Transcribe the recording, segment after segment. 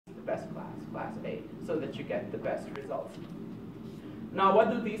best class, class A, so that you get the best results. Now,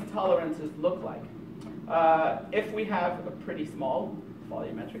 what do these tolerances look like? If we have a pretty small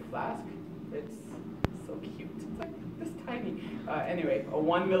volumetric flask, it's so cute. It's like this tiny. Anyway, a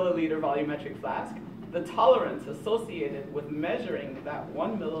 1 milliliter volumetric flask, the tolerance associated with measuring that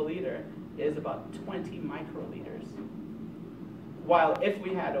 1 milliliter is about 20 microliters. While if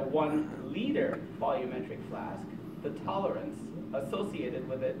we had a 1 liter volumetric flask, the tolerance associated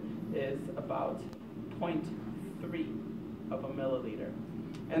with it is about 0.3 of a milliliter.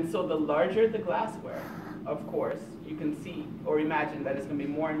 And so the larger the glassware, of course, you can see or imagine that it's going to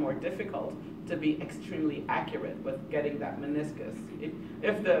be more and more difficult to be extremely accurate with getting that meniscus.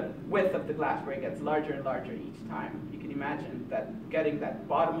 If the width of the glassware gets larger and larger each time, you can imagine that getting that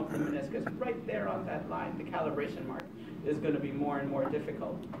bottom of the meniscus right there on that line, the calibration mark, is going to be more and more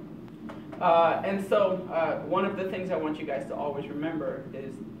difficult. And so one of the things I want you guys to always remember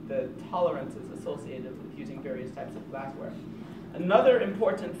is the tolerances associated with using various types of glassware. Another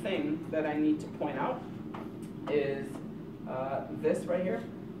important thing that I need to point out is this right here,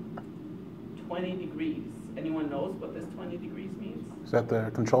 20 degrees. Anyone knows what this 20 degrees means? Is that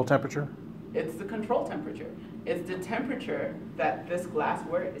the control temperature? It's the control temperature. It's the temperature that this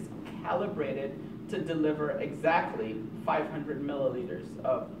glassware is calibrated to deliver exactly 500 milliliters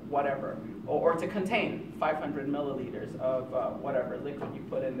of whatever, or to contain 500 milliliters of whatever liquid you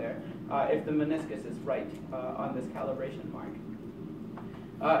put in there, if the meniscus is right on this calibration mark.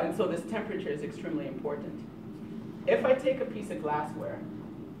 And so this temperature is extremely important. If I take a piece of glassware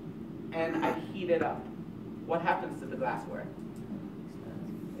and I heat it up, what happens to the glassware?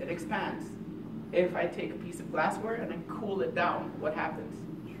 It expands. If I take a piece of glassware and I cool it down, what happens?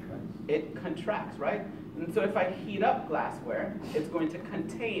 It contracts, right? And so if I heat up glassware, it's going to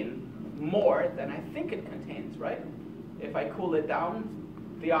contain more than I think it contains, right? If I cool it down,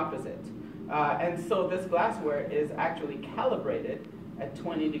 the opposite. And so this glassware is actually calibrated at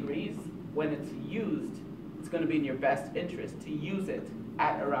 20 degrees. When it's used, it's going to be in your best interest to use it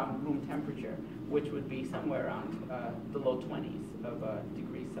at around room temperature, which would be somewhere around the low 20s of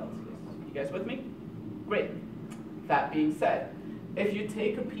degrees Celsius. You guys with me? Great. That being said, if you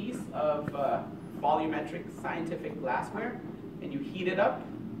take a piece of volumetric scientific glassware and you heat it up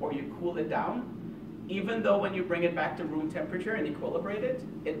or you cool it down, even though when you bring it back to room temperature and equilibrate it,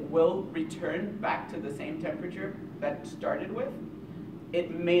 it will return back to the same temperature that it started with,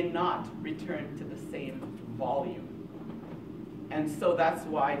 it may not return to the same volume. And so that's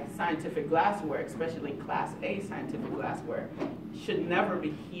why scientific glassware, especially Class A scientific glassware, should never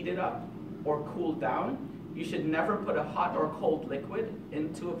be heated up or cooled down. You should never put a hot or cold liquid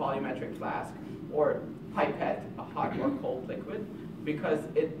into a volumetric flask or pipette a hot or cold liquid, because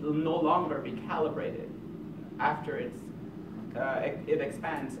it will no longer be calibrated after it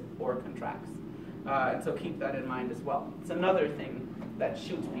expands or contracts. And so keep that in mind as well. It's another thing that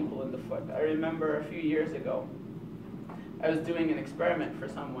shoots people in the foot. I remember a few years ago, I was doing an experiment for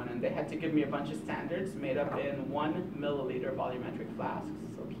someone, and they had to give me a bunch of standards made up in 1 milliliter volumetric flasks.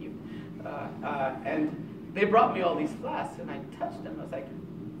 So cute. And they brought me all these flasks, and I touched them. I was like,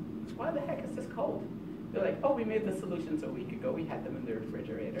 why the heck is this cold? They're like, oh, we made the solutions a week ago. We had them in the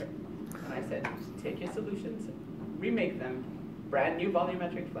refrigerator. And I said, take your solutions, remake them, brand new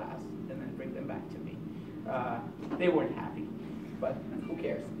volumetric flasks, and then bring them back to me. They weren't happy, but who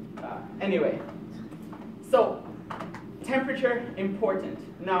cares? Anyway, so temperature, important.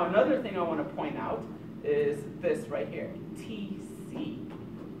 Now, another thing I want to point out is this right here, TC.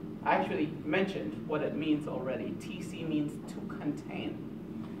 I actually mentioned what it means already. TC means to contain.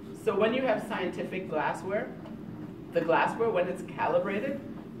 So when you have scientific glassware, the glassware, when it's calibrated,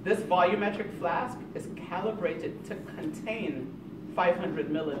 this volumetric flask is calibrated to contain 500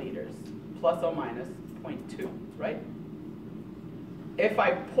 milliliters, plus or minus 0.2, right? If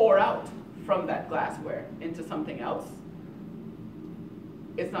I pour out from that glassware into something else,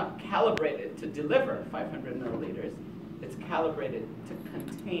 it's not calibrated to deliver 500 milliliters. It's calibrated to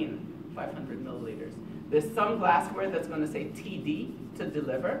contain 500 milliliters. There's some glassware that's going to say TD to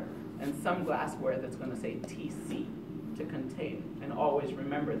deliver, and some glassware that's going to say TC to contain. And always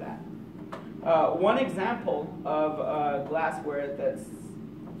remember that. One example of glassware that's,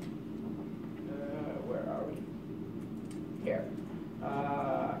 where are we? Here.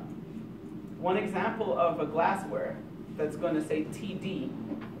 One example of a glassware that's going to say TD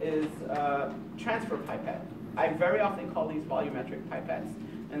is transfer pipette. I very often call these volumetric pipettes.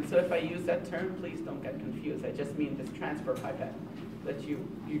 And so if I use that term, please don't get confused. I just mean this transfer pipette that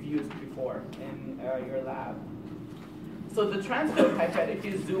you've used before in your lab. So the transfer pipette, if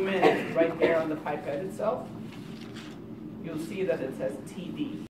you zoom in right there on the pipette itself, you'll see that it says TD.